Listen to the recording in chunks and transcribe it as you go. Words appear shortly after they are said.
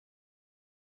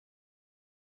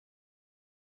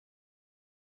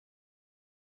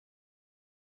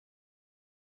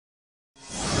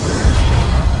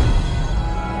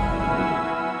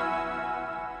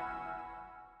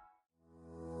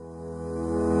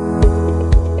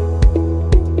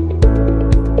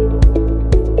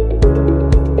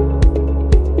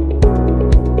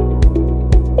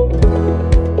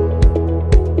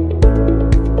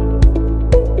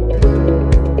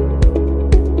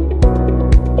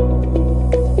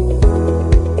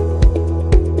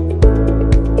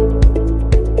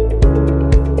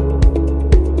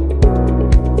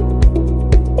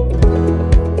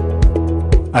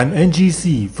an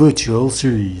NGC virtual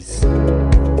series.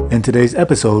 In today's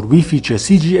episode, we feature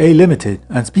CGA Limited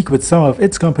and speak with some of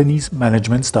its company's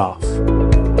management staff.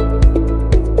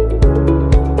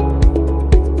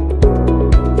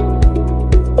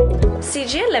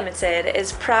 CGA Limited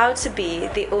is proud to be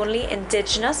the only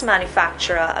indigenous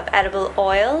manufacturer of edible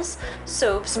oils,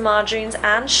 soaps, margarines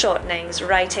and shortenings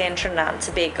right here in Trinidad and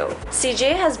Tobago.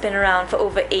 CGA has been around for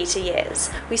over 80 years.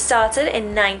 We started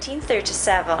in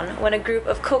 1937 when a group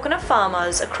of coconut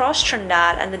farmers across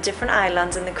Trinidad and the different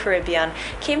islands in the Caribbean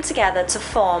came together to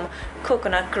form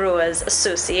Coconut Growers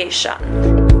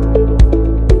Association.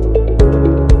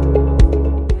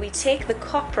 Take the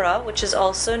copra, which is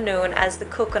also known as the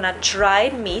coconut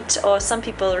dried meat, or some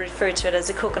people refer to it as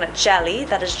a coconut jelly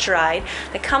that is dried,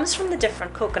 that comes from the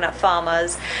different coconut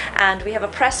farmers, and we have a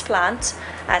press plant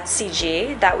at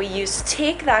CGA that we use to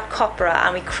take that copra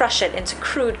and we crush it into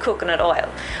crude coconut oil.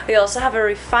 We also have a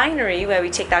refinery where we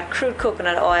take that crude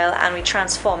coconut oil and we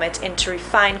transform it into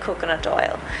refined coconut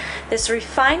oil. This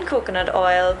refined coconut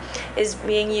oil is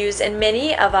being used in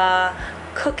many of our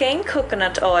cooking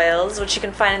coconut oils, which you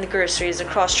can find in the groceries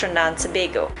across Trinidad and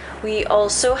Tobago. We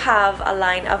also have a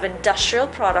line of industrial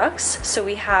products. So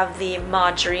we have the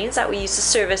margarines that we use to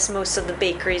service most of the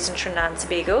bakeries in Trinidad and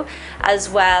Tobago, as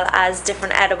well as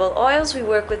different edible oils. We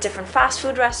work with different fast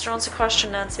food restaurants across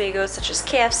Trinidad and Tobago, such as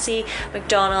KFC,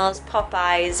 McDonald's,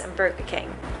 Popeyes and Burger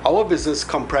King. Our business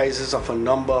comprises of a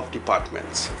number of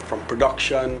departments, from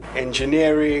production,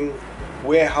 engineering,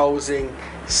 warehousing,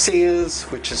 sales,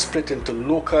 which is split into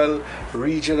local,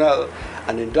 regional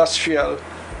and industrial,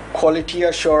 quality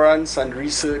assurance and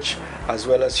research, as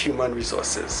well as human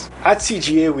resources. At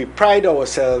CGA, we pride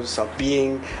ourselves of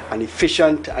being an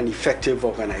efficient and effective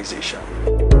organization.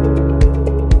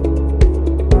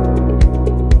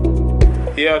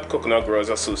 Here at Coconut Growers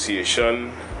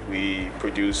Association, we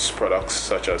produce products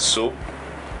such as soap,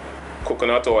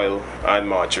 coconut oil and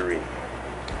margarine.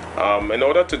 In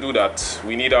order to do that,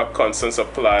 we need a constant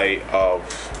supply of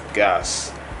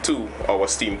gas to our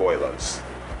steam boilers.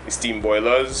 The steam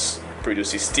boilers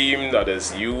produce the steam that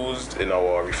is used in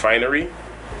our refinery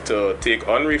to take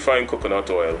unrefined coconut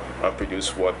oil and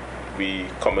produce what we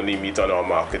commonly meet on our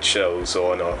market shelves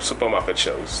or on our supermarket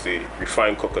shelves, the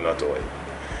refined coconut oil.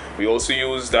 We also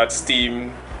use that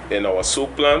steam in our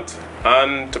soap plant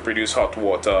and to produce hot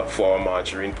water for our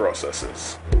margarine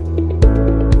processes.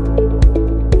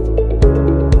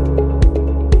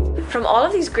 From all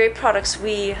of these great products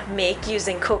we make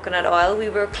using coconut oil, we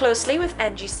work closely with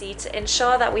NGC to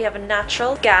ensure that we have a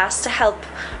natural gas to help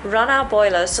run our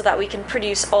boilers so that we can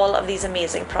produce all of these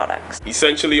amazing products.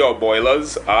 Essentially, our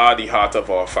boilers are the heart of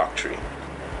our factory.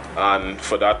 And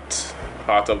for that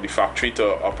heart of the factory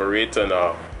to operate in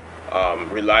a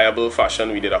reliable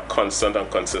fashion, we need a constant and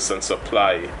consistent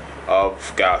supply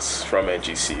of gas from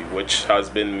NGC, which has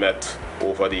been met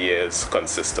over the years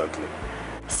consistently.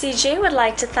 CGA would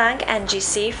like to thank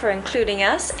NGC for including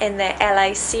us in their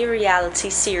LIC Reality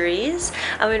series,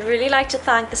 and we'd really like to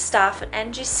thank the staff at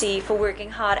NGC for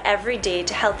working hard every day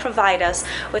to help provide us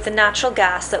with the natural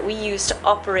gas that we use to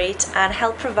operate and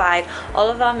help provide all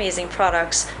of our amazing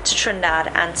products to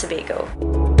Trinidad and Tobago.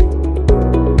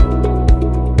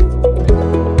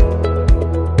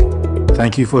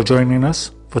 Thank you for joining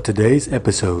us for today's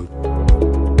episode.